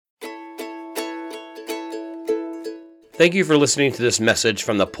Thank you for listening to this message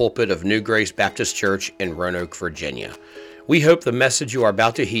from the pulpit of New Grace Baptist Church in Roanoke, Virginia. We hope the message you are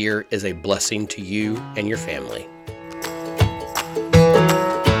about to hear is a blessing to you and your family.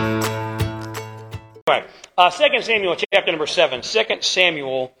 All right, 2 Samuel chapter number 7. 2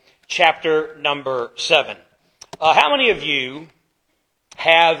 Samuel chapter number 7. How many of you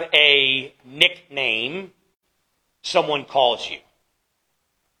have a nickname someone calls you?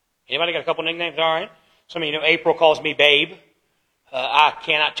 Anybody got a couple nicknames? All right. Some of you know April calls me Babe. I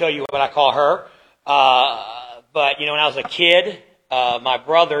cannot tell you what I call her. But, when I was a kid, my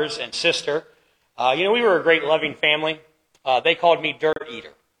brothers and sister, we were a great loving family. They called me Dirt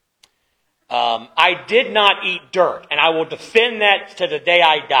Eater. I did not eat dirt, and I will defend that to the day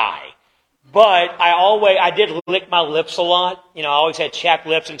I die. But I did lick my lips a lot. I always had chapped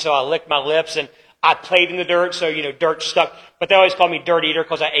lips, and so I licked my lips, and I played in the dirt, so, dirt stuck. But they always called me Dirt Eater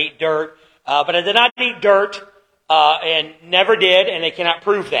because I ate dirt. But I did not eat dirt, and never did, and they cannot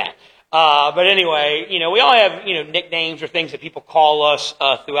prove that. But anyway, we all have, nicknames or things that people call us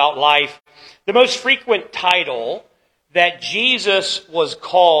throughout life. The most frequent title that Jesus was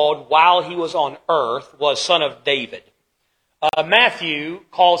called while he was on earth was Son of David. Matthew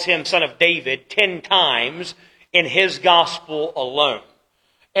calls him Son of David 10 times in his gospel alone.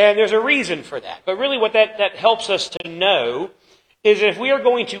 And there's a reason for that. But really what that helps us to know is if we are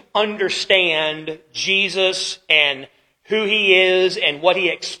going to understand Jesus and who he is and what he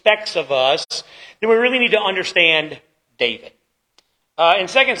expects of us, then we really need to understand David. In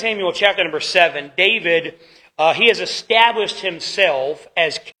 2 Samuel chapter number 7, David, he has established himself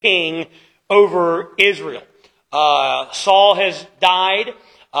as king over Israel. Saul has died.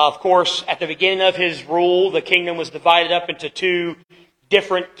 Of course, at the beginning of his rule, the kingdom was divided up into 2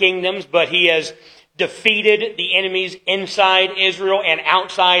 different kingdoms, but he has defeated the enemies inside Israel and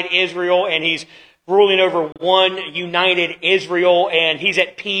outside Israel, and he's ruling over one united Israel, and he's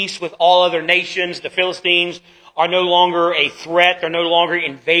at peace with all other nations. The Philistines are no longer a threat. They're no longer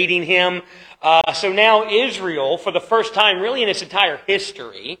invading him. So now Israel, for the first time really in its entire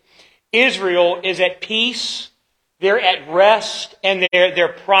history, Israel is at peace, they're at rest, and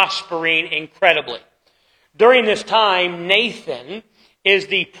they're prospering incredibly. During this time, Nathan is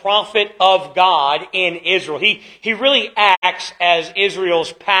the prophet of God in Israel. He really acts as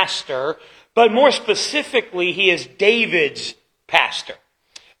Israel's pastor, but more specifically, he is David's pastor.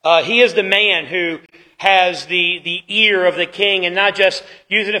 He is the man who has the ear of the king, and not just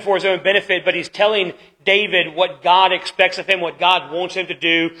using it for his own benefit, but he's telling David what God expects of him, what God wants him to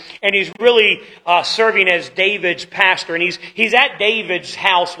do, and he's really serving as David's pastor. And he's at David's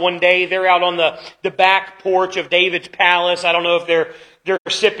house one day. They're out on the back porch of David's palace. I don't know if they're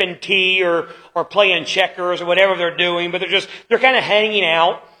sipping tea or playing checkers or whatever they're doing, but they're kind of hanging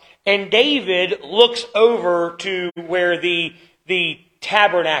out. And David looks over to where the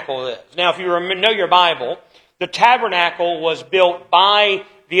tabernacle is. Now, if you know your Bible, the tabernacle was built by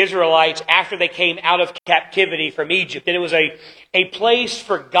the Israelites after they came out of captivity from Egypt. And it was a place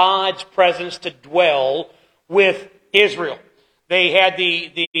for God's presence to dwell with Israel. They had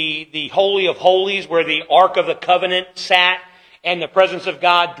the Holy of Holies where the Ark of the Covenant sat, and the presence of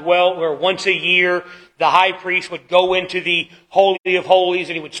God dwelt, where once a year the high priest would go into the Holy of Holies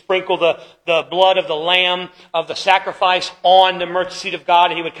and he would sprinkle the blood of the lamb of the sacrifice on the mercy seat of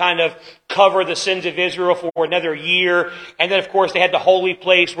God, and he would kind of cover the sins of Israel for another year. And then, of course, they had the holy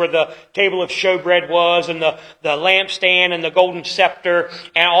place where the table of showbread was, and the lampstand and the golden scepter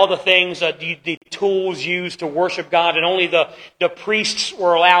and all the things, the tools used to worship God, and only the priests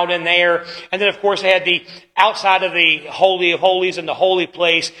were allowed in there. And then, of course, they had the outside of the Holy of Holies and the holy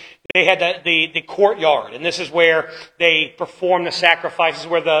place, they had the courtyard, and this is where they performed the sacrifices,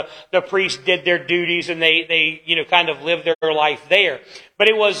 where the priests did their duties, and they kind of lived their life there. But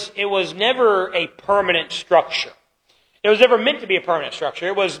it was never a permanent structure. It was never meant to be a permanent structure.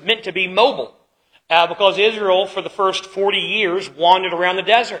 It was meant to be mobile, because Israel, for the first 40 years, wandered around the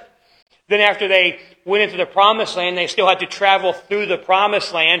desert. Then after they went into the Promised Land, they still had to travel through the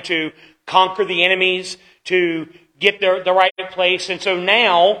Promised Land to conquer the enemies, to get the right place. And so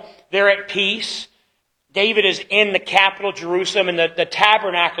now they're at peace. David is in the capital, Jerusalem, and the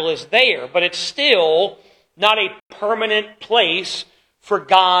tabernacle is there. But it's still not a permanent place for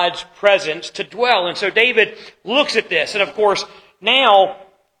God's presence to dwell. And so David looks at this. And of course, now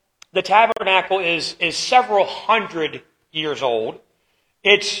the tabernacle is several hundred years old.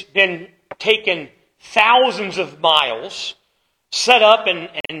 It's been taken thousands of miles, set up and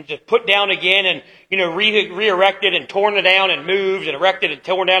put down again, and re-erected and torn it down and moved, and erected and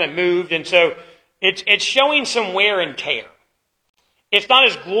torn down and moved. And so it's showing some wear and tear. It's not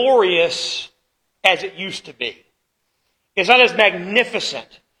as glorious as it used to be. It's not as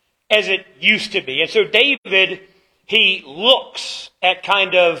magnificent as it used to be. And so David, he looks at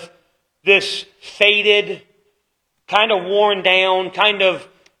kind of this faded, kind of worn down, kind of,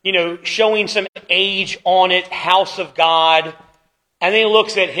 showing some age on it, house of God. And then he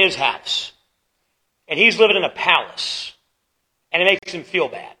looks at his house. And he's living in a palace. And it makes him feel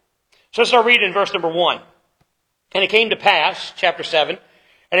bad. So let's start reading in verse number 1. And it came to pass, chapter 7,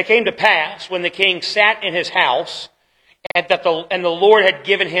 and it came to pass when the king sat in his house, and the Lord had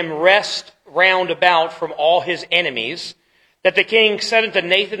given him rest round about from all his enemies, that the king said unto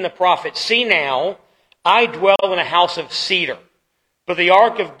Nathan the prophet, See now, I dwell in a house of cedar, but the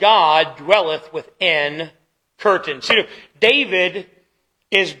ark of God dwelleth within curtains. David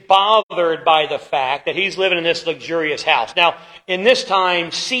is bothered by the fact that he's living in this luxurious house. Now, in this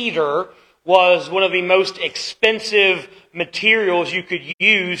time, cedar was one of the most expensive materials you could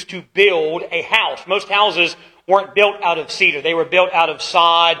use to build a house. Most houses weren't built out of cedar. They were built out of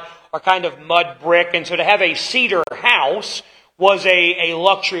sod or kind of mud brick. And so to have a cedar house was a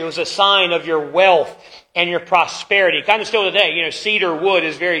luxury. It was a sign of your wealth and your prosperity. Kind of still today, cedar wood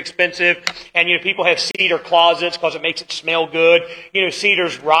is very expensive. And, people have cedar closets because it makes it smell good.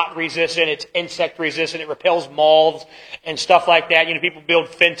 Cedar's rot resistant. It's insect resistant. It repels moths and stuff like that. People build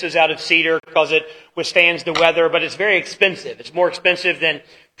fences out of cedar because it withstands the weather, but it's very expensive. It's more expensive than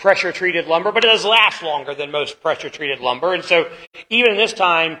pressure-treated lumber, but it does last longer than most pressure-treated lumber. And so even in this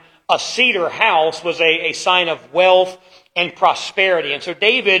time, a cedar house was a sign of wealth and prosperity. And so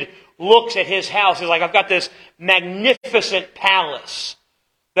David looks at his house. He's like, I've got this magnificent palace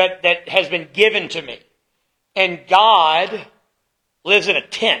that has been given to me. And God lives in a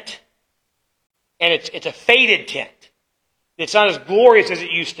tent. And it's a faded tent. It's not as glorious as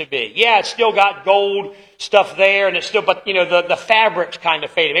it used to be. Yeah, it's still got gold stuff there, and it's still, but the fabric's kind of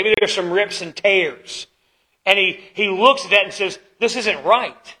faded. Maybe there's some rips and tears. And he looks at that and says, this isn't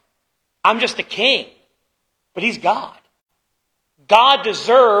right. I'm just a king. But he's God. God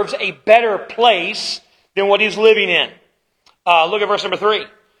deserves a better place than what he's living in. Look at verse number 3.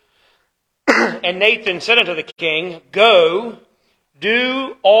 And Nathan said unto the king, Go,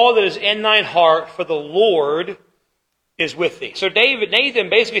 do all that is in thine heart, for the Lord is with thee. So Nathan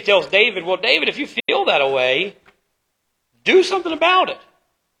basically tells David, well, David, if you feel that way, do something about it.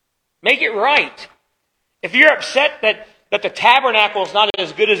 Make it right. If you're upset that the tabernacle is not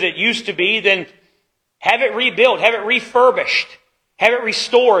as good as it used to be, then have it rebuilt, have it refurbished, have it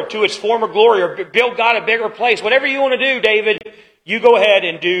restored to its former glory, or build God a bigger place. Whatever you want to do, David, you go ahead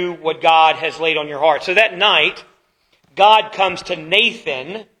and do what God has laid on your heart. So that night, God comes to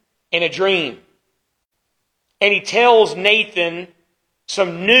Nathan in a dream. And he tells Nathan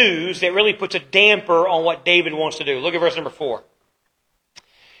some news that really puts a damper on what David wants to do. Look at verse number 4.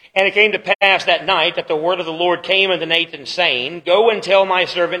 And it came to pass that night that the word of the Lord came unto Nathan, saying, Go and tell my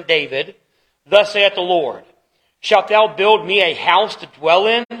servant David, Thus saith the Lord, Shalt thou build me a house to dwell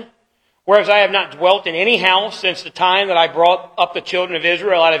in? Whereas I have not dwelt in any house since the time that I brought up the children of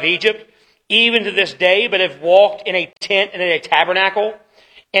Israel out of Egypt, even to this day, but have walked in a tent and in a tabernacle.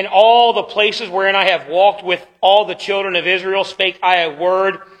 In all the places wherein I have walked with all the children of Israel, spake I a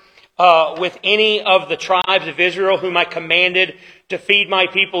word with any of the tribes of Israel, whom I commanded to feed my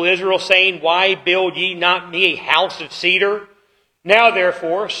people Israel, saying, Why build ye not me a house of cedar? Now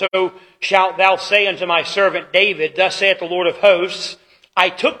therefore, so shalt thou say unto my servant David, Thus saith the Lord of hosts, I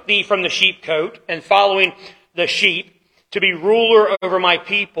took thee from the sheepcote, and following the sheep, to be ruler over my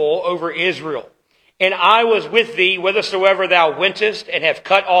people, over Israel. And I was with thee whithersoever thou wentest, and have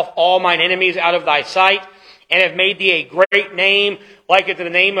cut off all mine enemies out of thy sight, and have made thee a great name, like unto the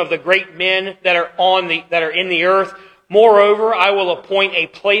name of the great men that are in the earth. Moreover, I will appoint a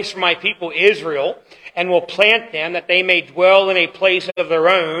place for my people Israel, and will plant them, that they may dwell in a place of their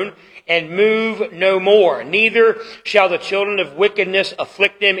own, and move no more. Neither shall the children of wickedness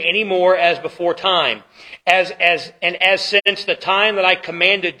afflict them any more as before time. As since the time that I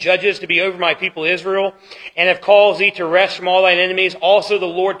commanded judges to be over my people Israel, and have caused thee to rest from all thine enemies, also the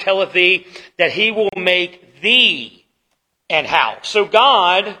Lord telleth thee that he will make thee an house. So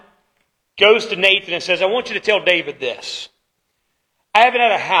God goes to Nathan and says, I want you to tell David this. I haven't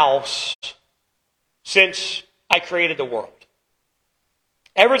had a house since I created the world.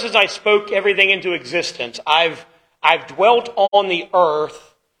 Ever since I spoke everything into existence, I've dwelt on the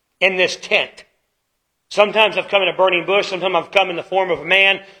earth in this tent. Sometimes I've come in a burning bush. Sometimes I've come in the form of a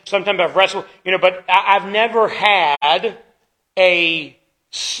man. Sometimes I've wrestled. But I've never had a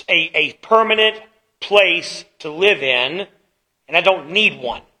permanent place to live in, and I don't need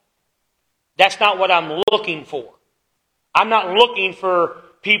one. That's not what I'm looking for. I'm not looking for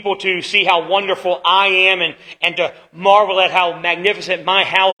people to see how wonderful I am and to marvel at how magnificent my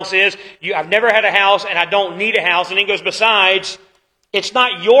house is. I've never had a house and I don't need a house. And he goes, besides, it's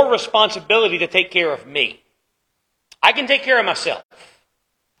not your responsibility to take care of me. I can take care of myself.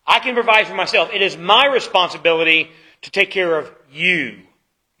 I can provide for myself. It is my responsibility to take care of you,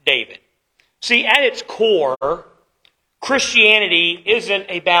 David. See, at its core, Christianity isn't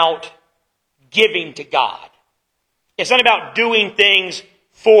about giving to God. It's not about doing things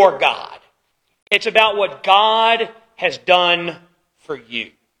for God. It's about what God has done for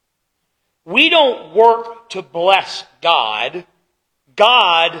you. We don't work to bless God.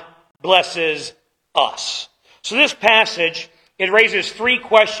 God blesses us. So this passage, it raises three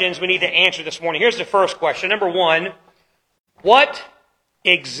questions we need to answer this morning. Here's the first question. Number one, what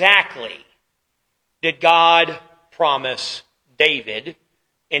exactly did God promise David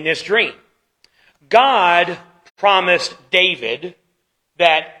in this dream? God promised David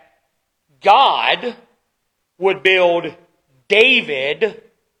that God would build David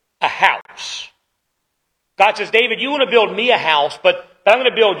a house. God says, David, you want to build me a house, but I'm going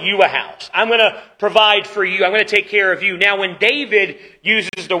to build you a house. I'm going to provide for you. I'm going to take care of you. Now, when David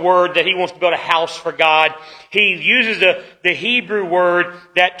uses the word that he wants to build a house for God, he uses the Hebrew word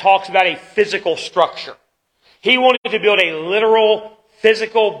that talks about a physical structure. He wanted to build a literal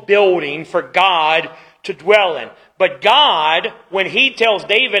physical building for God to dwell in. But God, when he tells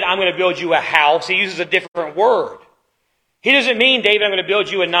David, I'm going to build you a house, he uses a different word. He doesn't mean, David, I'm going to build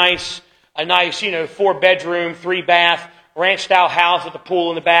you a nice, 4-bedroom, 3-bath, ranch-style house with a pool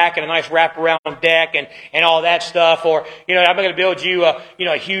in the back and a nice wraparound deck and all that stuff. Or, I'm going to build you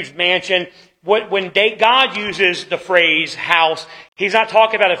a huge mansion. When God uses the phrase house, he's not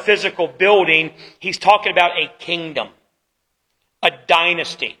talking about a physical building. He's talking about a kingdom, a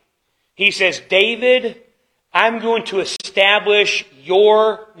dynasty. He says, David, I'm going to establish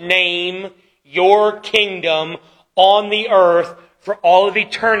your name, your kingdom on the earth for all of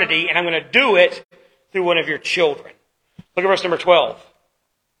eternity, and I'm going to do it through one of your children. Look at verse number 12.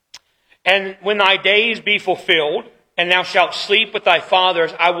 And when thy days be fulfilled, and thou shalt sleep with thy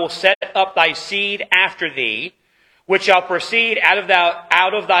fathers, I will set up thy seed after thee, which shall proceed out of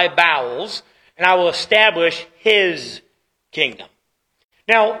thy bowels, and I will establish his kingdom.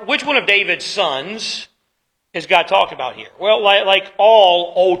 Now, which one of David's sons is God talking about here? Well, like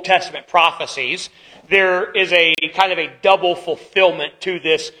all Old Testament prophecies, there is a kind of a double fulfillment to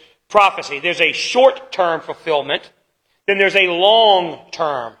this prophecy. There's a short-term fulfillment, then there's a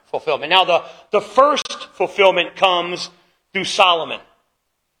long-term fulfillment. Now, the first fulfillment comes through Solomon.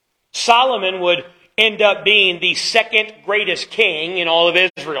 Solomon would end up being the second greatest king in all of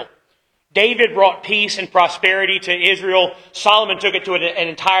Israel. David brought peace and prosperity to Israel. Solomon took it to an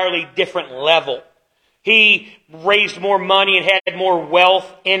entirely different level. He raised more money and had more wealth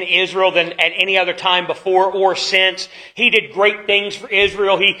in Israel than at any other time before or since. He did great things for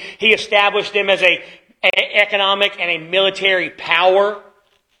Israel. He established them as an economic and a military power.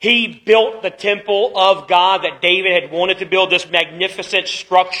 He built the temple of God that David had wanted to build, this magnificent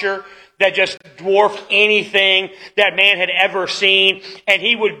structure that just dwarfed anything that man had ever seen. And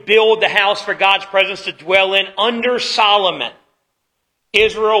he would build the house for God's presence to dwell in. Under Solomon,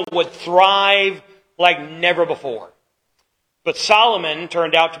 Israel would thrive like never before. But Solomon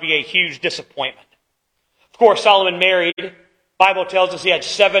turned out to be a huge disappointment. Of course, Solomon married. The Bible tells us he had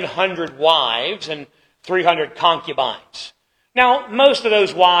 700 wives and 300 concubines. Now, most of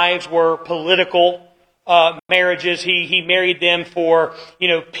those wives were political marriages. He married them for,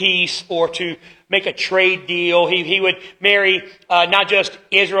 peace or to make a trade deal. He would marry not just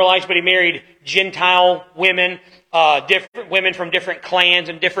Israelites, but he married Gentile women, different women from different clans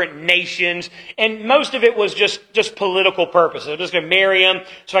and different nations. And most of it was just political purposes. I'm just going to marry them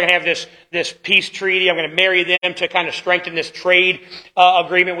so I can have this peace treaty. I'm going to marry them to kind of strengthen this trade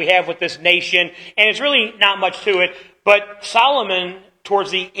agreement we have with this nation. And it's really not much to it. But Solomon, towards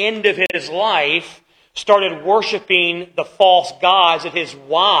the end of his life, started worshiping the false gods that his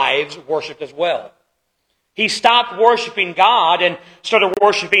wives worshipped as well. He stopped worshiping God and started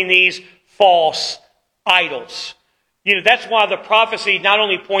worshiping these false idols. That's why the prophecy not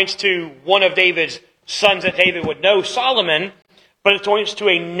only points to one of David's sons that David would know, Solomon, but it points to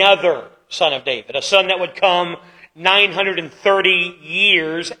another son of David, a son that would come 930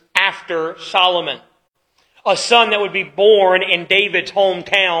 years after Solomon. A son that would be born in David's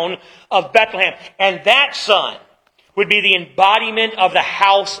hometown of Bethlehem. And that son would be the embodiment of the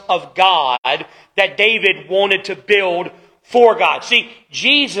house of God that David wanted to build for God. See,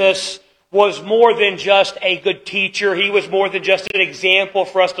 Jesus was more than just a good teacher. He was more than just an example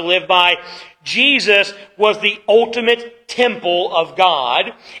for us to live by. Jesus was the ultimate temple of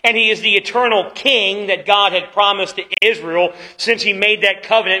God, and He is the eternal King that God had promised to Israel since He made that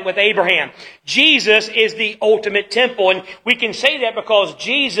covenant with Abraham. Jesus is the ultimate temple, and we can say that because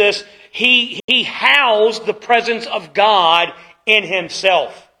Jesus, He housed the presence of God in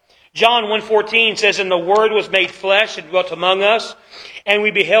Himself. John 1:14 says, "And the Word was made flesh and dwelt among us, and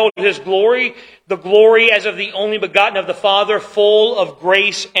we beheld His glory, the glory as of the only begotten of the Father, full of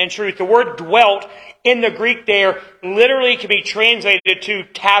grace and truth." The word dwelt in the Greek there literally can be translated to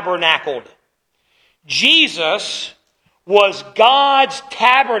tabernacled. Jesus was God's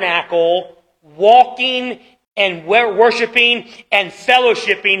tabernacle, walking and worshiping and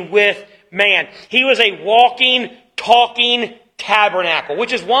fellowshipping with man. He was a walking, talking tabernacle,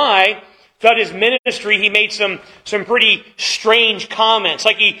 which is why throughout His ministry He made some pretty strange comments.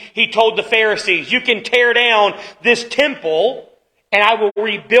 Like he told the Pharisees, "You can tear down this temple and I will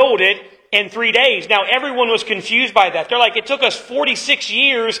rebuild it in 3 days." Now everyone was confused by that. They're like, "It took us 46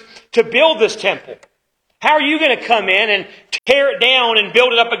 years to build this temple. How are you going to come in and tear it down and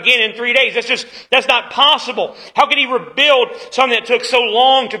build it up again in 3 days? That's not possible. How could He rebuild something that took so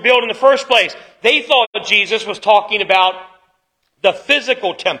long to build in the first place?" They thought Jesus was talking about the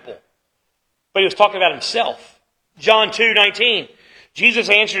physical temple, but He was talking about Himself. John 2:19, Jesus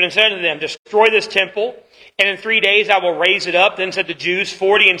answered and said to them, "Destroy this temple, and in 3 days I will raise it up." Then said the Jews,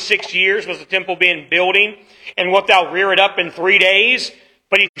 46 years was the temple being building, "and wilt thou rear it up in 3 days?"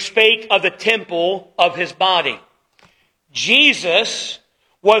 But He spake of the temple of His body. Jesus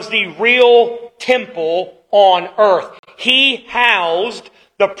was the real temple on earth. He housed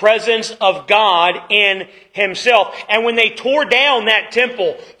the presence of God in Himself. And when they tore down that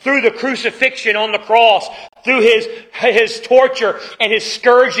temple through the crucifixion on the cross, through his torture and His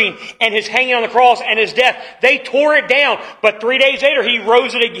scourging and His hanging on the cross and His death, they tore it down. But 3 days later, He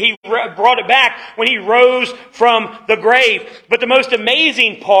brought it back when He rose from the grave. But the most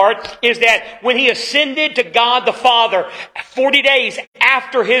amazing part is that when He ascended to God the Father, 40 days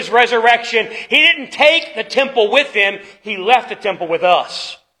after His resurrection, He didn't take the temple with Him. He left the temple with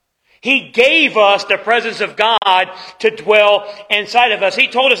us. He gave us the presence of God to dwell inside of us. He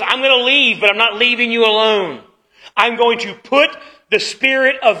told us, "I'm going to leave, but I'm not leaving you alone. I'm going to put the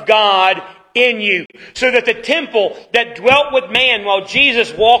Spirit of God in you." So that the temple that dwelt with man while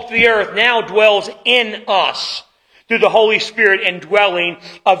Jesus walked the earth now dwells in us through the Holy Spirit and dwelling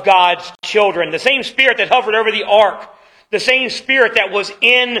of God's children. The same Spirit that hovered over the ark, the same Spirit that was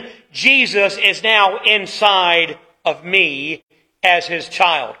in Jesus is now inside of me as His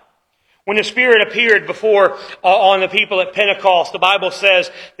child. When the Spirit appeared before on the people at Pentecost, the Bible says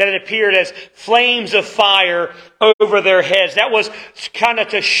that it appeared as flames of fire over their heads. That was kind of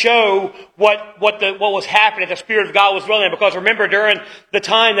to show what was happening. The Spirit of God was dwelling in. Because remember, during the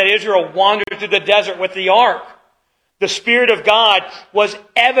time that Israel wandered through the desert with the ark, the Spirit of God was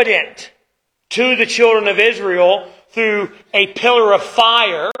evident to the children of Israel through a pillar of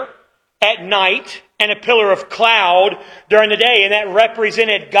fire at night and a pillar of cloud during the day, and that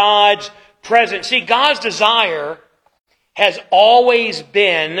represented God's presence. See, God's desire has always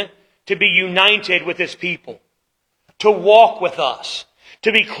been to be united with His people, to walk with us,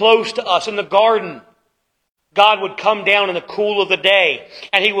 to be close to us. In the garden, God would come down in the cool of the day,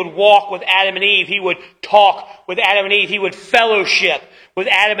 and He would walk with Adam and Eve. He would talk with Adam and Eve. He would fellowship with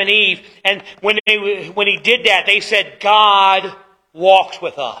Adam and Eve. And when He did that, they said, "God walks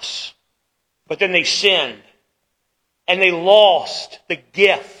with us." But then they sinned, and they lost the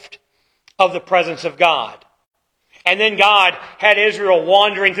gift of the presence of God. And then God had Israel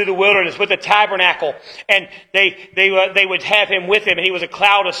wandering through the wilderness with the tabernacle, and they would have Him with Him, and He was a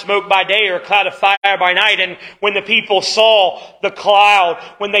cloud of smoke by day or a cloud of fire by night. And when the people saw the cloud,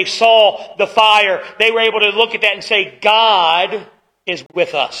 when they saw the fire, they were able to look at that and say, "God is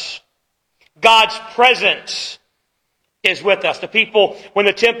with us. God's presence is with us." The people, when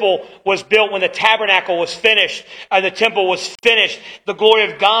the temple was built, when the tabernacle was finished, the temple was finished, the glory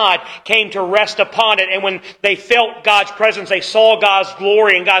of God came to rest upon it. And when they felt God's presence, they saw God's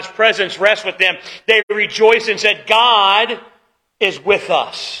glory and God's presence rest with them, they rejoiced and said, "God is with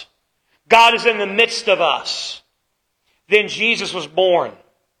us. God is in the midst of us." Then Jesus was born.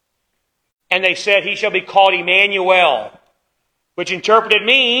 And they said, "He shall be called Emmanuel," which interpreted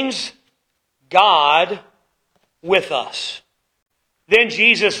means God with us. Then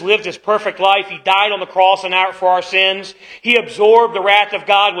Jesus lived His perfect life. He died on the cross for our sins. He absorbed the wrath of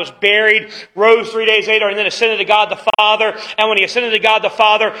God, was buried, rose 3 days later, and then ascended to God the Father. And when He ascended to God the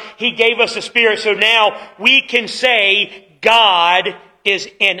Father, He gave us the Spirit. So now we can say, "God is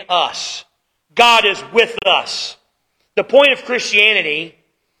in us. God is with us. The point of Christianity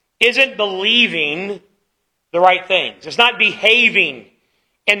isn't believing the right things. It's not behaving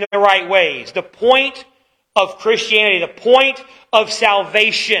in the right ways. The point of Christianity, the point of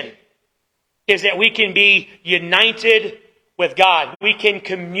salvation, is that we can be united with God. We can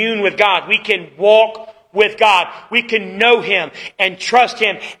commune with God. We can walk with God. We can know Him and trust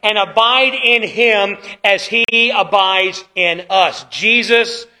Him and abide in Him as He abides in us.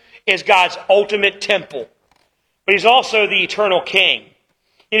 Jesus is God's ultimate temple, but He's also the eternal King.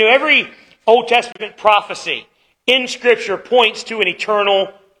 You know, every Old Testament prophecy in Scripture points to an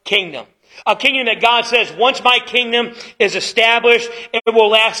eternal kingdom. A kingdom that God says, once my kingdom is established, it will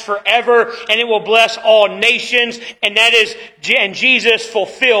last forever and it will bless all nations. And Jesus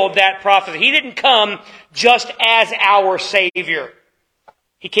fulfilled that prophecy. He didn't come just as our Savior.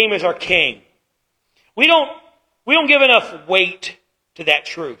 He came as our King. We don't give enough weight to that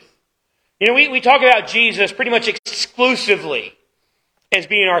truth. You know, we talk about Jesus pretty much exclusively as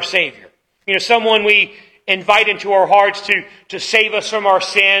being our Savior. You know, someone we invite into our hearts to save us from our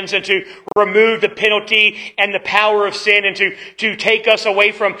sins and to remove the penalty and the power of sin and to take us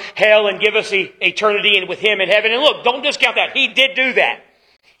away from hell and give us the eternity and with Him in heaven. And look, don't discount that. He did do that.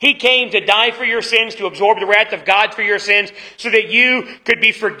 He came to die for your sins, to absorb the wrath of God for your sins, so that you could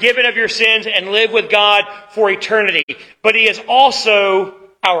be forgiven of your sins and live with God for eternity. But He is also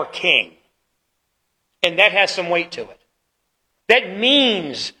our King. And that has some weight to it. That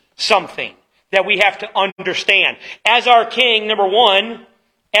means something that we have to understand. As our King, number one,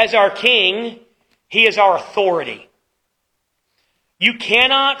 as our King, He is our authority. You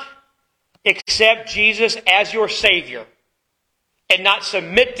cannot accept Jesus as your Savior and not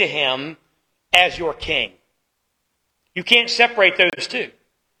submit to Him as your King. You can't separate those two.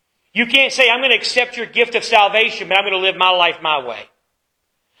 You can't say, I'm going to accept your gift of salvation, but I'm going to live my life my way.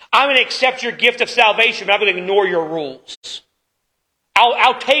 I'm going to accept your gift of salvation, but I'm going to ignore your rules.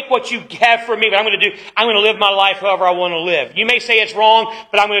 I'll take what you have for me, but I'm going to live my life however I want to live. You may say it's wrong,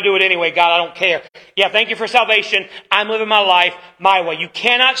 but I'm going to do it anyway. God, I don't care. Yeah, thank you for salvation. I'm living my life my way. You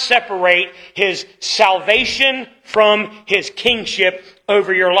cannot separate His salvation from His kingship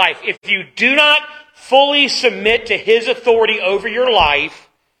over your life. If you do not fully submit to His authority over your life,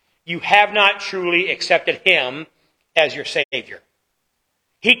 you have not truly accepted Him as your Savior.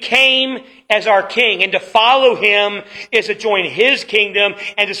 He came as our King, and to follow Him is to join His kingdom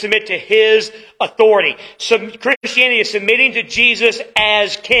and to submit to His authority. So Christianity is submitting to Jesus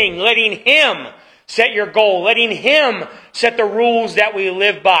as King, letting Him set your goal, letting Him set the rules that we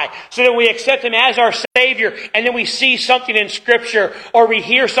live by, so that we accept Him as our Savior, and then we see something in Scripture, or we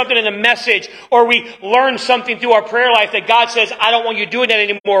hear something in the message, or we learn something through our prayer life that God says, I don't want you doing that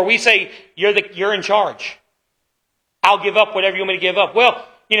anymore. We say, you're in charge. I'll give up whatever you want me to give up. Well,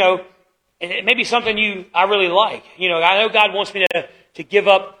 you know, it may be something I really like. You know, I know God wants me to give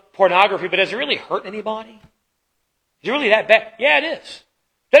up pornography, but does it really hurt anybody? Is it really that bad? Yeah, it is.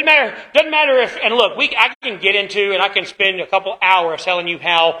 Doesn't matter if, and look, I can get into, and I can spend a couple hours telling you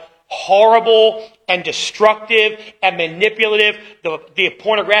how horrible and destructive and manipulative the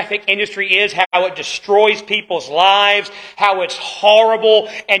pornographic industry is, how it destroys people's lives, how it's horrible,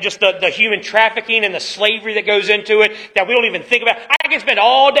 and just the human trafficking and the slavery that goes into it that we don't even think about. I can spend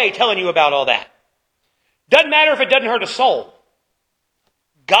all day telling you about all that. Doesn't matter if it doesn't hurt a soul.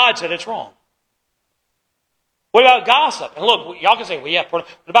 God said it's wrong. What about gossip? And look, y'all can say, well, yeah, what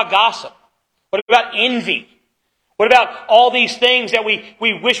about gossip? What about envy? What about all these things that we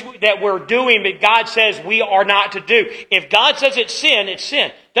wish that we're doing, but God says we are not to do? If God says it's sin, it's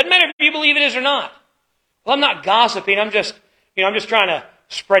sin. Doesn't matter if you believe it is or not. Well, I'm not gossiping. I'm just trying to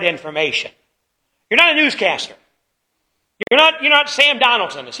spread information. You're not a newscaster. You're not Sam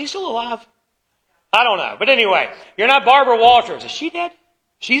Donaldson. Is he still alive? I don't know. But anyway, you're not Barbara Walters. Is she dead?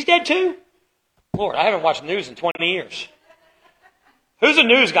 She's dead too? Lord, I haven't watched the news in 20 years. Who's a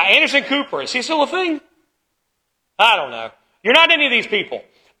news guy? Anderson Cooper. Is he still a thing? I don't know. You're not any of these people.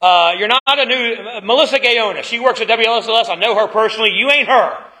 You're not Melissa Gaona. She works at WLSLS. I know her personally. You ain't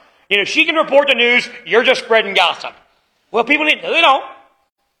her. You know, she can report the news. You're just spreading gossip. Well, people they don't.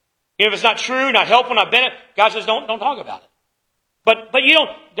 You know, if it's not true, not helpful, not benefit, God says don't talk about it. But you don't.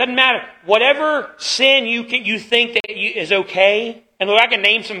 Doesn't matter. Whatever sin you think that is okay. And look, I can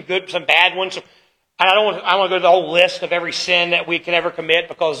name some good, some bad ones. And I don't want to go to the whole list of every sin that we can ever commit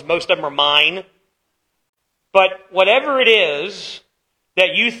because most of them are mine. But whatever it is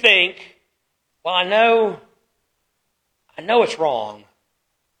that you think, well, I know it's wrong,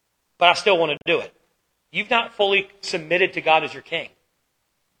 but I still want to do it. You've not fully submitted to God as your King.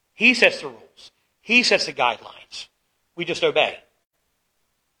 He sets the rules. He sets the guidelines. We just obey.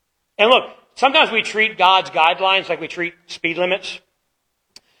 And look, sometimes we treat God's guidelines like we treat speed limits.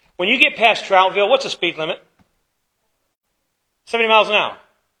 When you get past Troutville, what's the speed limit? 70 miles an hour.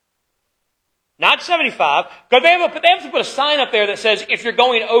 Not 75. Because they have to put a sign up there that says if you're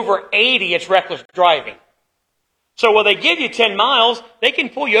going over 80, it's reckless driving. So when they give you 10 miles, they can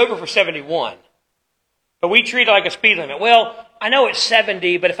pull you over for 71. But we treat it like a speed limit. Well, I know it's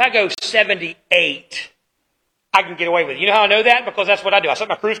 70, but if I go 78, I can get away with it. You know how I know that? Because that's what I do. I set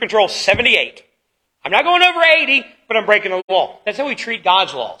my cruise control 78. I'm not going over 80, but I'm breaking the law. That's how we treat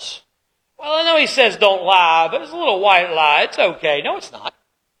God's laws. Well, I know he says don't lie, but it's a little white lie. It's okay. No, it's not.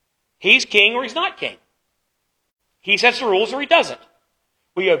 He's king or he's not king. He sets the rules or he doesn't.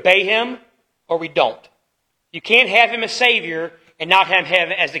 We obey him or we don't. You can't have him as Savior and not have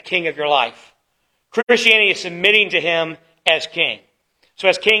him as the king of your life. Christianity is submitting to him as king. So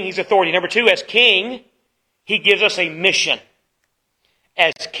as king, he's authority. Number two, as king, he gives us a mission.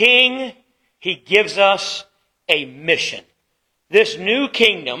 As king, he gives us a mission. This new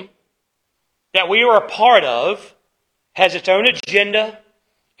kingdom that we are a part of has its own agenda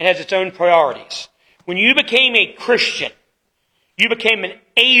and has its own priorities. When you became a Christian, you became an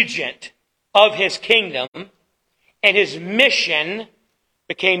agent of his kingdom, and his mission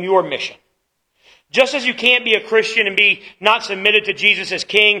became your mission. Just as you can't be a Christian and be not submitted to Jesus as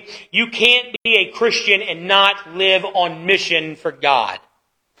king, you can't be a Christian and not live on mission for God.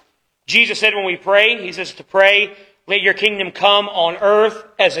 Jesus said when we pray, he says to pray, let your kingdom come on earth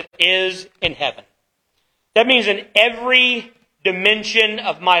as it is in heaven. That means in every dimension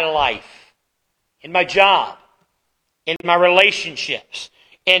of my life, in my job, in my relationships,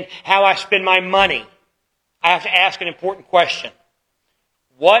 in how I spend my money, I have to ask an important question.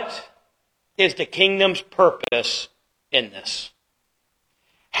 What is the kingdom's purpose in this?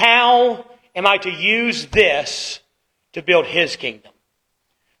 How am I to use this to build his kingdom?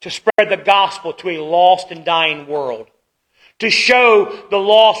 To spread the gospel to a lost and dying world. To show the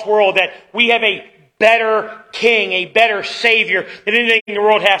lost world that we have a better king, a better Savior than anything the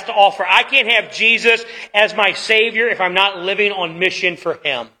world has to offer. I can't have Jesus as my Savior if I'm not living on mission for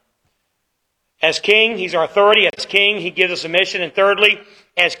him. As king, he's our authority. As king, he gives us a mission. And thirdly,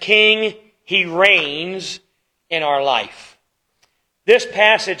 as king, he reigns in our life. This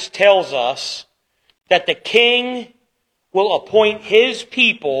passage tells us that the king will appoint his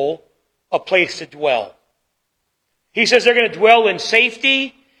people a place to dwell. He says they're going to dwell in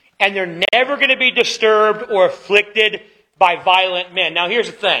safety and they're never going to be disturbed or afflicted by violent men. Now here's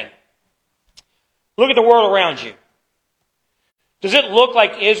the thing. Look at the world around you. Does it look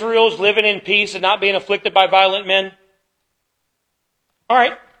like Israel's living in peace and not being afflicted by violent men? All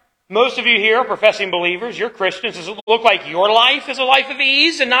right. Most of you here are professing believers. You're Christians. Does it look like your life is a life of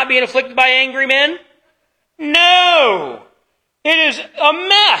ease and not being afflicted by angry men? No. It is a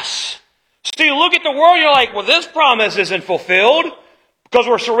mess. So you look at the world, you're like, well, this promise isn't fulfilled because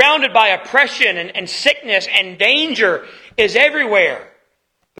we're surrounded by oppression and sickness and danger is everywhere.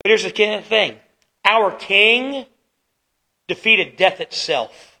 But here's the thing. Our king defeated death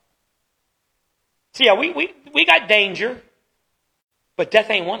itself. So yeah, we got danger, but death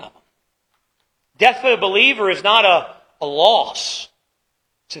ain't one of them. Death for the believer is not a loss.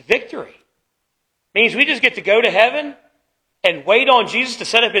 It's a victory. It means we just get to go to heaven and wait on Jesus to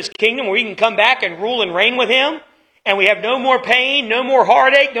set up his kingdom where we can come back and rule and reign with him. And we have no more pain, no more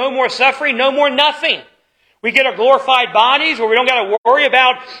heartache, no more suffering, no more nothing. We get our glorified bodies where we don't got to worry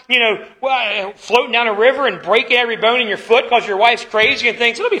about, floating down a river and breaking every bone in your foot because your wife's crazy and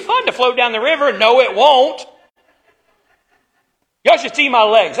thinks, it'll be fun to float down the river. No, it won't. Y'all should see my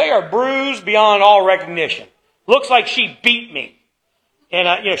legs. They are bruised beyond all recognition. Looks like she beat me.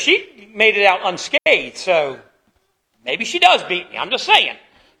 And, she made it out unscathed, so maybe she does beat me. I'm just saying.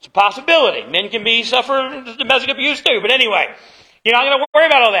 It's a possibility. Men can suffer domestic abuse too. But anyway, I'm not going to worry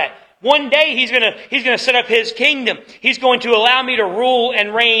about all that. One day he's going to set up his kingdom. He's going to allow me to rule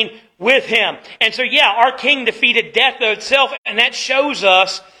and reign with him. And so, our king defeated death itself, and that shows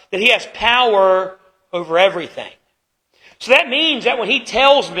us that he has power over everything. So that means that when he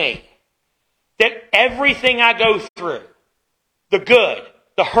tells me that everything I go through, the good,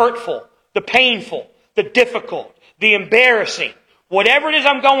 the hurtful, the painful, the difficult, the embarrassing, whatever it is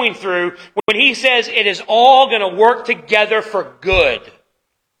I'm going through, when he says it is all going to work together for good,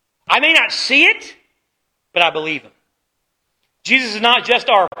 I may not see it, but I believe him. Jesus is not just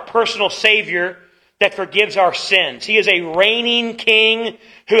our personal Savior that forgives our sins. He is a reigning king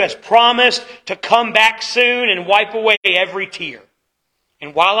who has promised to come back soon and wipe away every tear.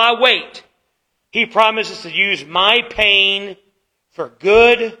 And while I wait, he promises to use my pain for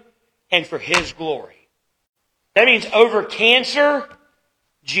good and for his glory. That means over cancer,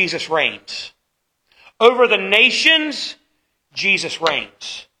 Jesus reigns. Over the nations, Jesus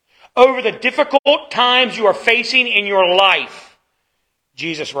reigns. Over the difficult times you are facing in your life,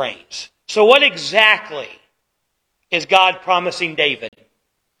 Jesus reigns. So what exactly is God promising David?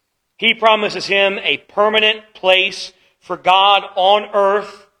 He promises him a permanent place for God on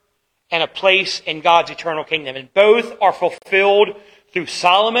earth and a place in God's eternal kingdom. And both are fulfilled through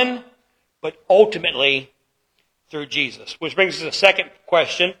Solomon, but ultimately through Jesus. Which brings us to the second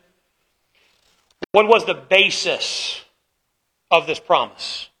question. What was the basis of this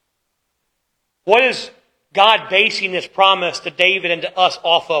promise? What is God basing this promise to David and to us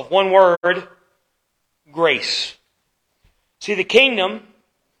off of? One word, grace. See, the kingdom,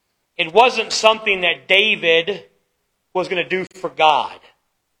 it wasn't something that David was going to do for God.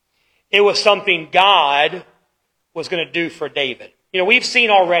 It was something God was going to do for David. You know, we've seen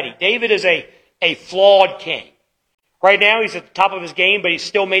already, David is a flawed king. Right now, he's at the top of his game, but he's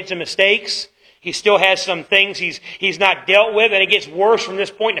still made some mistakes. He still has some things he's not dealt with, and it gets worse from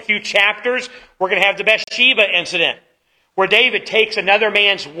this point. In a few chapters, we're going to have the Bathsheba incident, where David takes another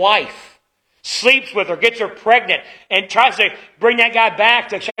man's wife, sleeps with her, gets her pregnant, and tries to bring that guy back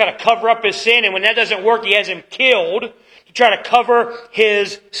to try to cover up his sin. And when that doesn't work, he has him killed to try to cover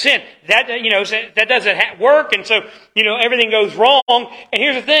his sin. That doesn't work, and so everything goes wrong. And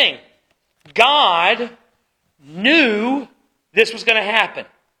here's the thing: God knew this was going to happen.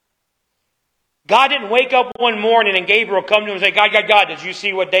 God didn't wake up one morning and Gabriel come to him and say, God, did you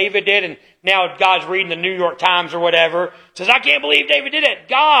see what David did? And now God's reading the New York Times or whatever. Says, I can't believe David did it.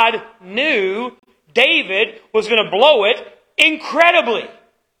 God knew David was going to blow it incredibly.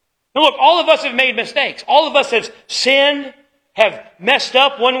 Now look, all of us have made mistakes. All of us have sinned, have messed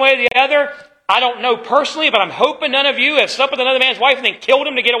up one way or the other. I don't know personally, but I'm hoping none of you have slept with another man's wife and then killed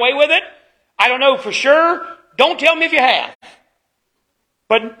him to get away with it. I don't know for sure. Don't tell me if you have.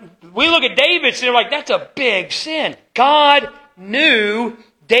 But we look at David and we're like, that's a big sin. God knew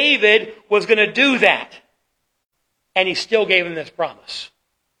David was going to do that. And he still gave him this promise.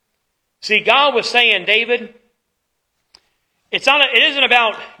 See, God was saying, David, it isn't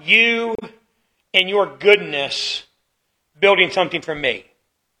about you and your goodness building something for me.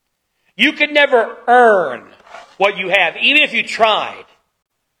 You could never earn what you have, even if you tried.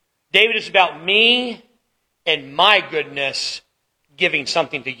 David, it's about me and my goodness giving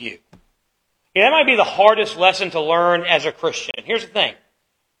something to you. That might be the hardest lesson to learn as a Christian. Here's the thing.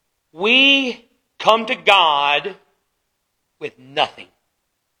 We come to God with nothing.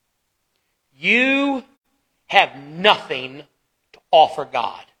 You have nothing to offer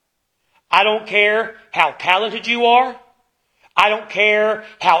God. I don't care how talented you are. I don't care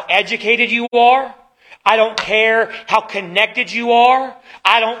how educated you are. I don't care how connected you are.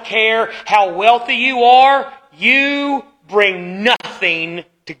 I don't care how wealthy you are. You bring nothing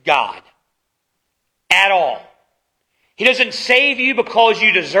to God at all. He doesn't save you because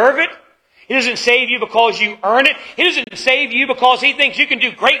you deserve it. He doesn't save you because you earn it. He doesn't save you because he thinks you can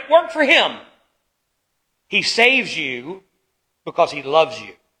do great work for him. He saves you because he loves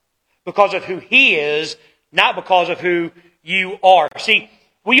you, because of who he is, not because of who you are. See,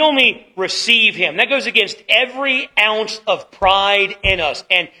 we only receive him. That goes against every ounce of pride in us.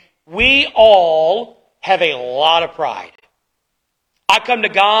 And we all have a lot of pride. I come to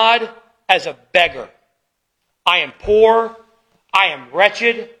God as a beggar. I am poor. I am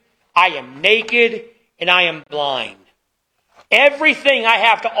wretched. I am naked. And I am blind. Everything I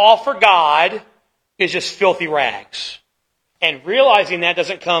have to offer God is just filthy rags. And realizing that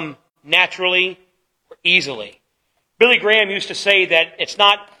doesn't come naturally or easily. Billy Graham used to say that it's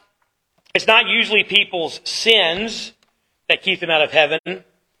not usually people's sins that keep them out of heaven.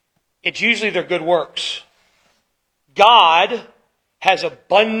 It's usually their good works. God has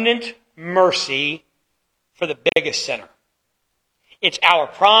abundant mercy for the biggest sinner. It's our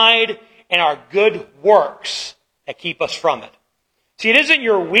pride and our good works that keep us from it. See, it isn't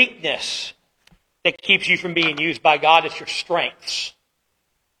your weakness that keeps you from being used by God, it's your strengths.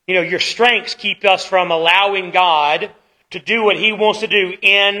 Your strengths keep us from allowing God to do what he wants to do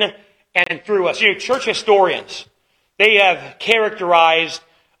in and through us. Church historians, they have characterized,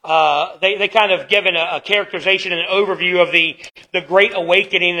 they kind of given a characterization and an overview of the Great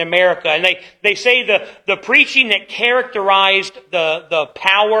Awakening in America. And they say the preaching that characterized the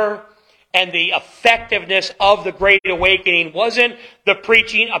power and the effectiveness of the Great Awakening wasn't the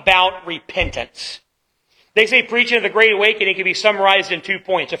preaching about repentance. They say preaching of the Great Awakening can be summarized in 2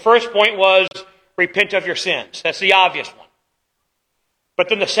 points. The first point was repent of your sins. That's the obvious one. But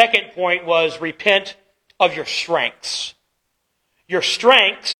then the second point was repent of your strengths. Your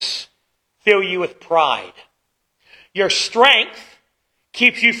strengths fill you with pride. Your strength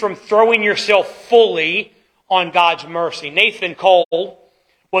keeps you from throwing yourself fully on God's mercy. Nathan Cole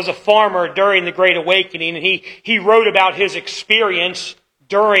was a farmer during the Great Awakening, and he wrote about his experience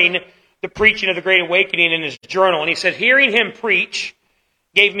during the preaching of the Great Awakening in his journal. And he said, hearing him preach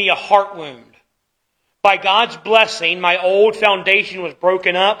gave me a heart wound. By God's blessing, my old foundation was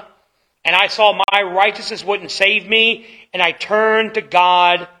broken up, and I saw my righteousness wouldn't save me, and I turned to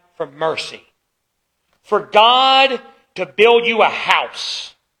God for mercy. For God to build you a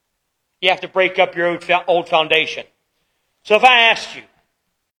house, you have to break up your old foundation. So if I asked you,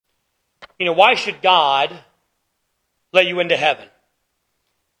 why should God let you into heaven?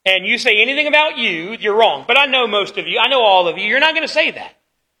 And you say anything about you, you're wrong. But I know most of you, I know all of you, you're not going to say that.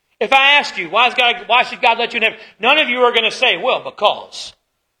 If I asked you, why should God let you in heaven? None of you are going to say, well, because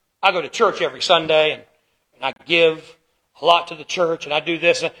I go to church every Sunday and I give a lot to the church and I do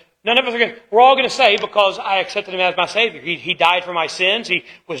this. None of us are going to, we're all going to say, because I accepted him as my Savior. He died for my sins. He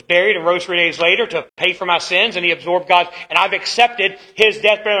was buried and rose 3 days later to pay for my sins, and he absorbed God's, and I've accepted his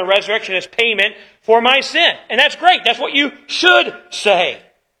death, burial, and resurrection as payment for my sin. And that's great. That's what you should say.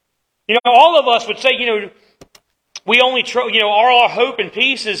 All of us would say, we only, all our hope and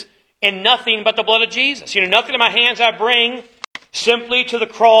peace is in nothing but the blood of Jesus. Nothing in my hands I bring, simply to the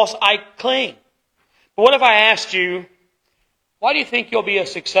cross I cling. But what if I asked you, why do you think you'll be a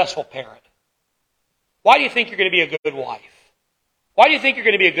successful parent? Why do you think you're going to be a good wife? Why do you think you're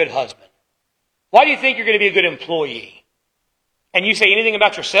going to be a good husband? Why do you think you're going to be a good employee? And you say anything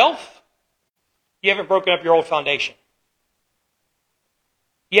about yourself? You haven't broken up your old foundation.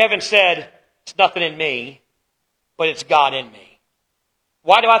 You haven't said, it's nothing in me, but it's God in me.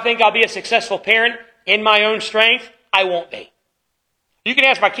 Why do I think I'll be a successful parent in my own strength? I won't be. You can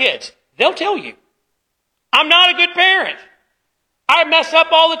ask my kids. They'll tell you. I'm not a good parent. I mess up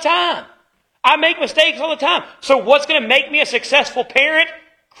all the time. I make mistakes all the time. So what's going to make me a successful parent?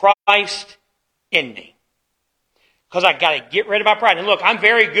 Christ in me. Because I got to get rid of my pride. And look, I'm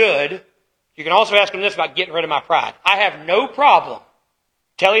very good. You can also ask them this about getting rid of my pride. I have no problem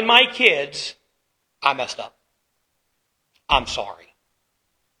telling my kids, I messed up. I'm sorry.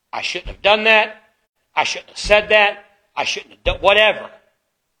 I shouldn't have done that. I shouldn't have said that. I shouldn't have done whatever.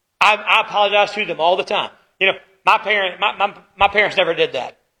 I apologize to them all the time. My parents never did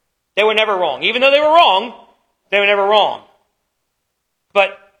that. They were never wrong. Even though they were wrong, they were never wrong.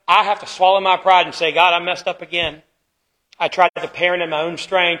 But I have to swallow my pride and say, God, I messed up again. I tried to parent in my own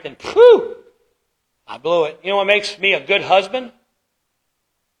strength, and I blew it. You know what makes me a good husband?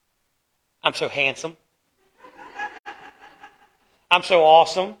 I'm so handsome. I'm so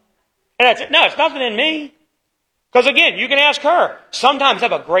awesome. And that's it. No, it's nothing in me. Because again, you can ask her. Sometimes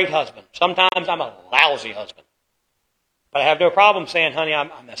I'm a great husband. Sometimes I'm a lousy husband. But I have no problem saying, honey, I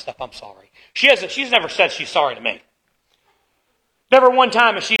messed up. I'm sorry. She's never said she's sorry to me. Never one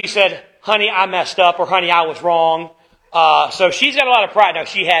time has she said, honey, I messed up, or honey, I was wrong. So she's got a lot of pride. Now,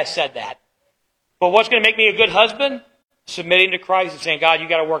 she has said that. But what's going to make me a good husband? Submitting to Christ and saying, God, you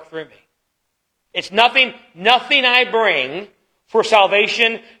got to work through me. It's nothing I bring for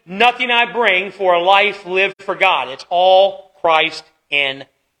salvation, nothing I bring for a life lived for God. It's all Christ in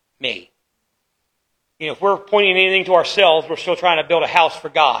me. If we're pointing anything to ourselves, we're still trying to build a house for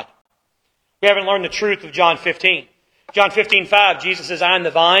God. We haven't learned the truth of John 15. John 15:5, Jesus says, I am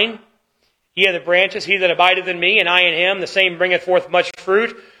the vine, ye are the branches, he that abideth in me, and I in him, the same bringeth forth much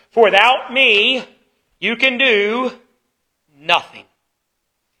fruit. For without me, you can do nothing.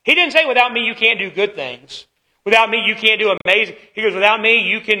 He didn't say without me, you can't do good things. Without me, you can't do amazing. He goes, without me,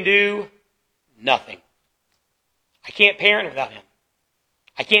 you can do nothing. I can't parent without him.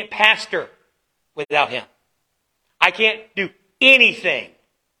 I can't pastor without him. I can't do anything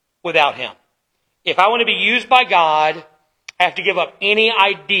without him. If I want to be used by God, I have to give up any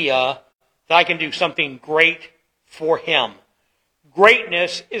idea that I can do something great for him.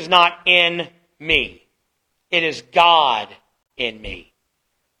 Greatness is not in me. It is God in me.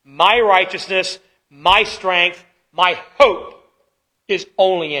 My righteousness, my strength, my hope is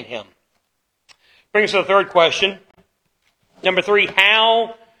only in him. Brings us to the third question. Number 3,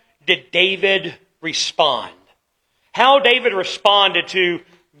 how did David respond? How David responded to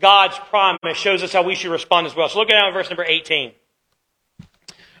God's promise shows us how we should respond as well. So look at verse number 18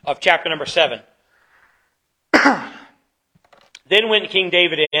 of chapter number 7. Then went King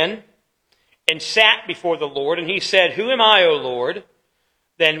David in and sat before the Lord, and he said, Who am I, O Lord?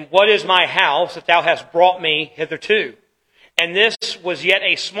 Then what is my house that thou hast brought me hitherto? And this was yet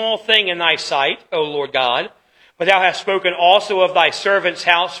a small thing in thy sight, O Lord God. But thou hast spoken also of thy servant's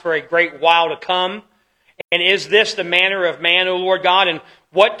house for a great while to come. And is this the manner of man, O Lord God? And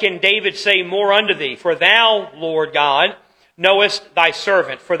what can David say more unto thee? For thou, Lord God, knowest thy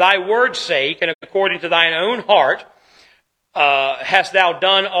servant. For thy word's sake, and according to thine own heart, hast thou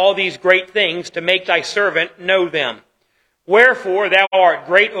done all these great things to make thy servant know them. Wherefore thou art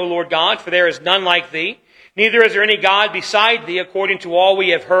great, O Lord God, for there is none like thee. Neither is there any God beside thee, according to all we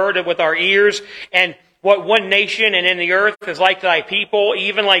have heard with our ears. And what one nation and in the earth is like thy people,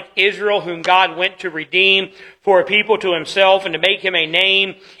 even like Israel, whom God went to redeem for a people to himself, and to make him a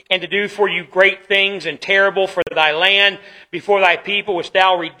name, and to do for you great things and terrible for thy land before thy people, which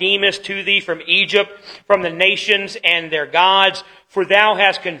thou redeemest to thee from Egypt, from the nations and their gods. For thou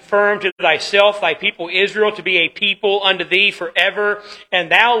hast confirmed to thyself thy people Israel to be a people unto thee forever,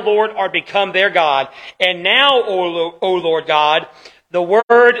 and thou, Lord, art become their God. And now, O Lord God, the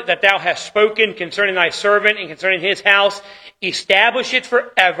word that thou hast spoken concerning thy servant and concerning his house, establish it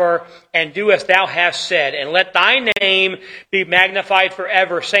forever, and do as thou hast said. And let thy name be magnified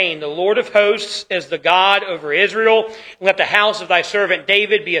forever, saying, the Lord of hosts is the God over Israel. And let the house of thy servant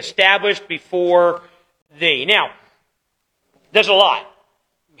David be established before thee. Now, there's a lot.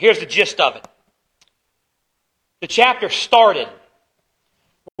 Here's the gist of it. The chapter started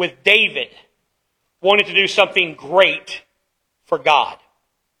with David wanting to do something great for God.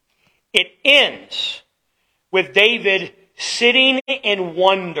 It ends with David sitting in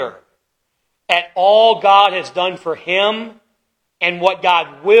wonder at all God has done for him and what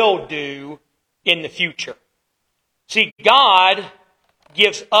God will do in the future. See, God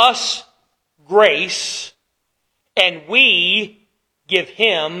gives us grace and we give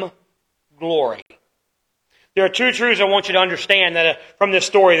him glory. There are two truths I want you to understand that from this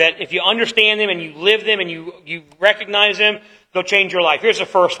story, that if you understand them and you live them and you recognize them, they'll change your life. Here's the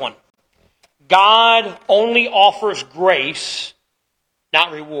first one. God only offers grace,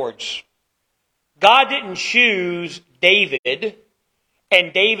 not rewards. God didn't choose David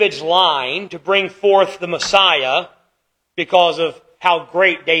and David's line to bring forth the Messiah because of how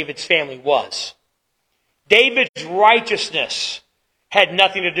great David's family was. David's righteousness had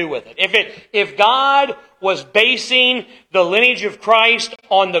nothing to do with it. If God was basing the lineage of Christ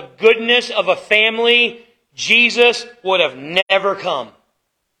on the goodness of a family, Jesus would have never come.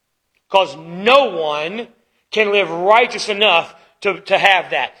 Because no one can live righteous enough to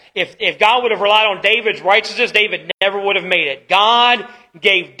have that. If God would have relied on David's righteousness, David never would have made it. God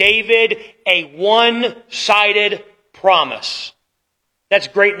gave David a one-sided promise. That's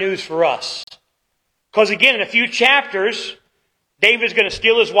great news for us. Because again, in a few chapters, David's going to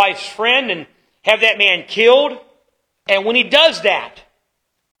steal his wife's friend and have that man killed. And when he does that,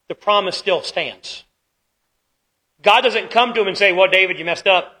 the promise still stands. God doesn't come to him and say, well, David, you messed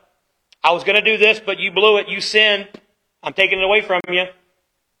up. I was going to do this, but you blew it. You sinned. I'm taking it away from you.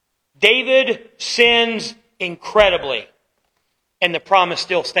 David sins incredibly, and the promise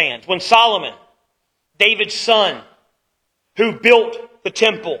still stands. When Solomon, David's son, who built the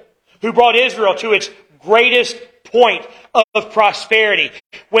temple, who brought Israel to its greatest point of prosperity,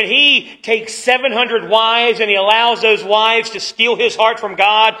 when he takes 700 wives and he allows those wives to steal his heart from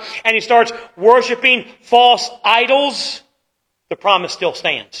God and he starts worshiping false idols, the promise still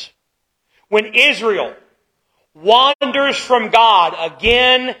stands. When Israel wanders from God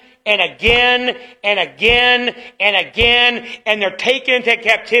again and again and again and again, and they're taken into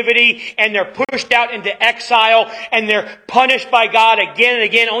captivity and they're pushed out into exile and they're punished by God again and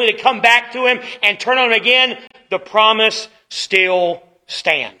again, only to come back to him and turn on him again, the promise still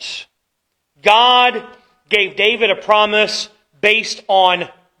stands. God gave David a promise based on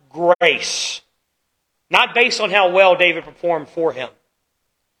grace, not based on how well David performed for him.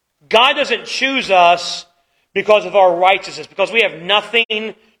 God doesn't choose us because of our righteousness, because we have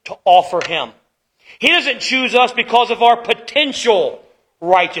nothing to offer him. He doesn't choose us because of our potential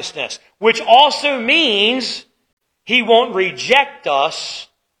righteousness, which also means he won't reject us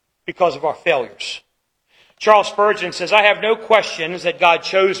because of our failures. Charles Spurgeon says, I have no questions that God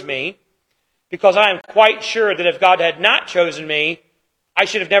chose me, because I am quite sure that if God had not chosen me, I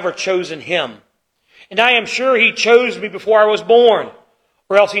should have never chosen him. And I am sure he chose me before I was born,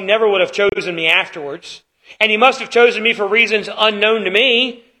 or else he never would have chosen me afterwards. And he must have chosen me for reasons unknown to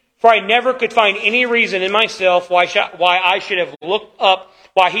me, for I never could find any reason in myself why he should have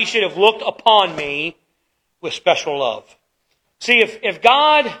looked upon me with special love. See, if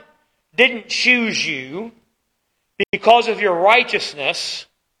God didn't choose you because of your righteousness,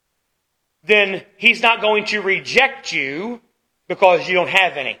 then he's not going to reject you because you don't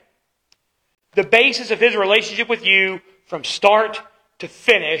have any. The basis of his relationship with you from start to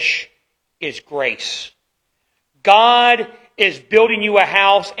finish is grace. God is building you a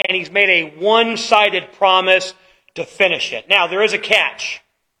house, and he's made a one-sided promise to finish it. Now, there is a catch.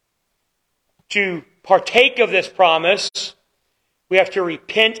 To partake of this promise, We have to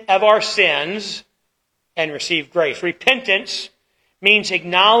repent of our sins and receive grace. Repentance means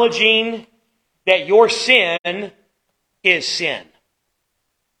acknowledging that your sin is sin.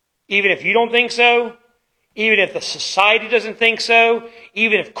 Even if you don't think so, even if the society doesn't think so,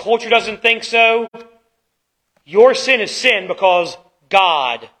 even if culture doesn't think so, your sin is sin because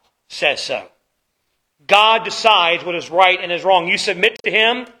God says so. God decides what is right and is wrong. You submit to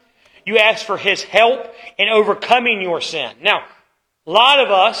Him. You ask for His help in overcoming your sin. Now, a lot of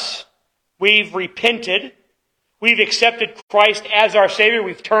us, we've repented. We've accepted Christ as our Savior.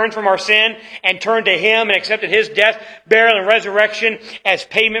 We've turned from our sin and turned to Him and accepted His death, burial, and resurrection as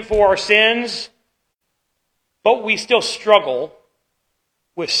payment for our sins. But we still struggle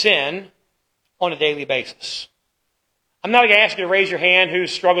with sin on a daily basis. I'm not going to ask you to raise your hand who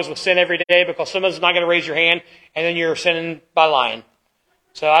struggles with sin every day, because someone's not going to raise your hand and then you're sinning by lying.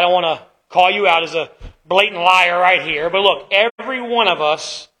 So I don't want to call you out as a blatant liar right here. But look, every one of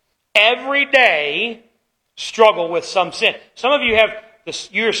us, every day, struggle with some sin. Some of you have this,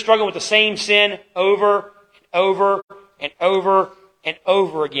 you're struggling with the same sin over and over and over and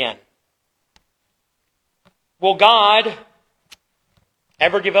over again. Will God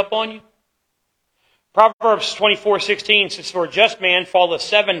ever give up on you? Proverbs 24:16 says, "For a just man falleth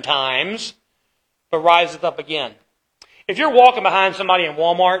 7 times, but riseth up again." If you're walking behind somebody in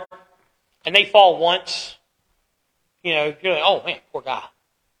Walmart and they fall once, you're like, oh man, poor guy.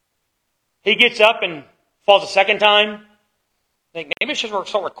 He gets up and falls a second time. Think, maybe I should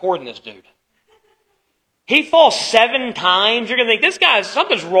start recording this dude. He falls 7 times. You're going to think, this guy,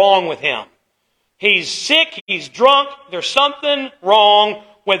 something's wrong with him. He's sick, he's drunk, there's something wrong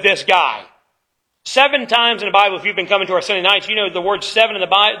with this guy. 7 times in the Bible, if you've been coming to our Sunday nights, you know the word 7 in the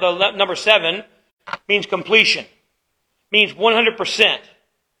Bible, the number 7 means completion. Means 100%.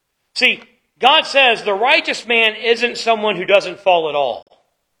 See, God says the righteous man isn't someone who doesn't fall at all.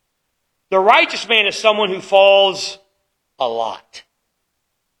 The righteous man is someone who falls a lot.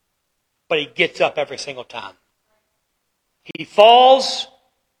 But he gets up every single time. He falls,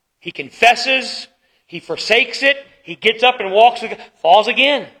 he confesses, he forsakes it, he gets up and walks again, falls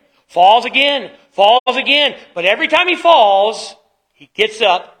again, falls again, falls again. But every time he falls, he gets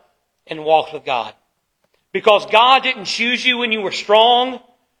up and walks with God. Because God didn't choose you when you were strong,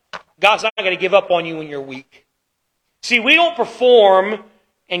 God's not going to give up on you when you're weak. See, we don't perform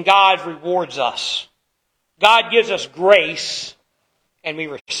and God rewards us. God gives us grace and we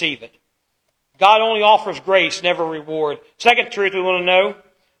receive it. God only offers grace, never reward. Second truth we want to know.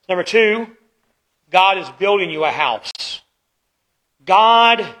 Number 2, God is building you a house.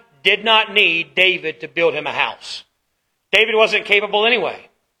 God did not need David to build him a house. David wasn't capable anyway.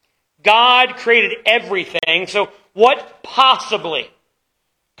 God created everything, so what possibly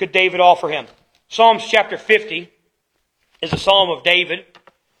could David offer him? Psalms chapter 50 is a psalm of David.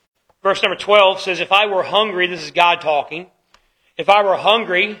 Verse number 12 says, "If I were hungry," this is God talking, "if I were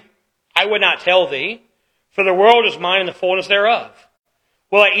hungry, I would not tell thee, for the world is mine and the fullness thereof.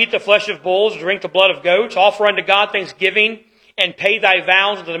 Will I eat the flesh of bulls, drink the blood of goats, offer unto God thanksgiving, and pay thy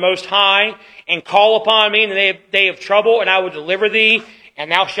vows unto the Most High, and call upon me in the day of trouble, and I will deliver thee,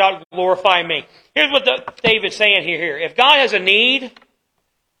 and thou shalt glorify me." Here's what David's saying here. If God has a need,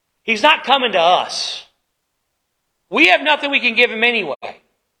 He's not coming to us. We have nothing we can give Him anyway.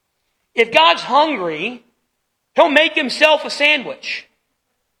 If God's hungry, He'll make Himself a sandwich.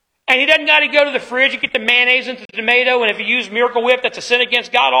 And He doesn't got to go to the fridge and get the mayonnaise and the tomato, and if you use Miracle Whip, that's a sin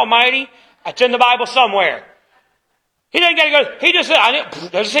against God Almighty. That's in the Bible somewhere. He doesn't got to go, He just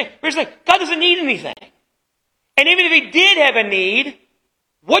said, here's the thing, God doesn't need anything. And even if He did have a need,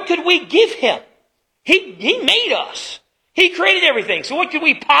 what could we give Him? He made us. He created everything. So what could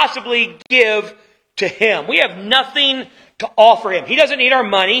we possibly give to Him? We have nothing to offer Him. He doesn't need our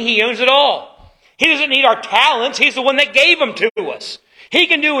money. He owns it all. He doesn't need our talents. He's the one that gave them to us. He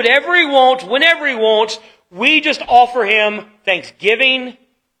can do whatever He wants, whenever He wants. We just offer Him thanksgiving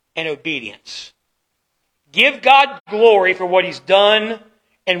and obedience. Give God glory for what He's done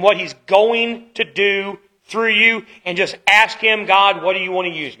and what He's going to do through you, and just ask Him, God, what do you want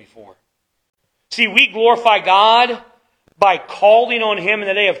to use me for? See, we glorify God by calling on Him in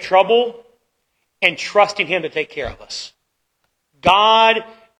the day of trouble and trusting Him to take care of us. God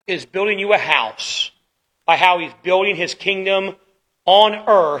is building you a house by how He's building His kingdom on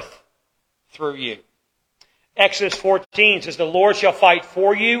earth through you. Exodus 14 says, "The Lord shall fight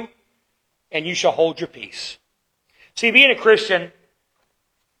for you, and you shall hold your peace." See, being a Christian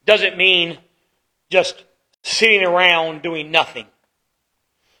doesn't mean just sitting around doing nothing.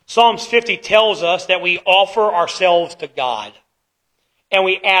 Psalms 50 tells us that we offer ourselves to God, and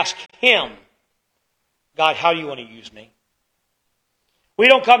we ask Him, God, how do you want to use me? We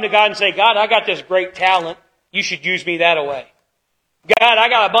don't come to God and say, God, I got this great talent. You should use me that way. God, I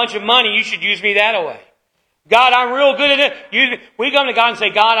got a bunch of money. You should use me that way. God, I'm real good at it. We come to God and say,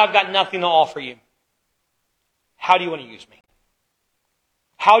 God, I've got nothing to offer you. How do you want to use me?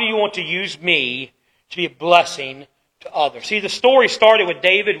 How do you want to use me to be a blessing to others? See, the story started with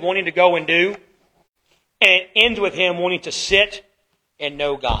David wanting to go and do, and it ends with him wanting to sit and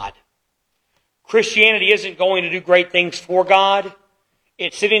know God. Christianity isn't going to do great things for God.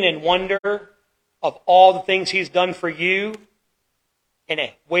 It's sitting in wonder of all the things He's done for you and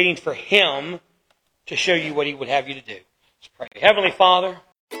waiting for Him to show you what He would have you to do. Let's pray. Heavenly Father,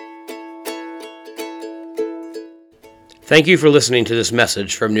 thank you for listening to this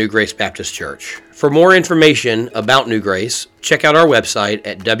message from New Grace Baptist Church. For more information about New Grace, check out our website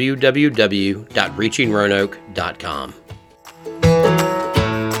at www.reachingroanoke.com.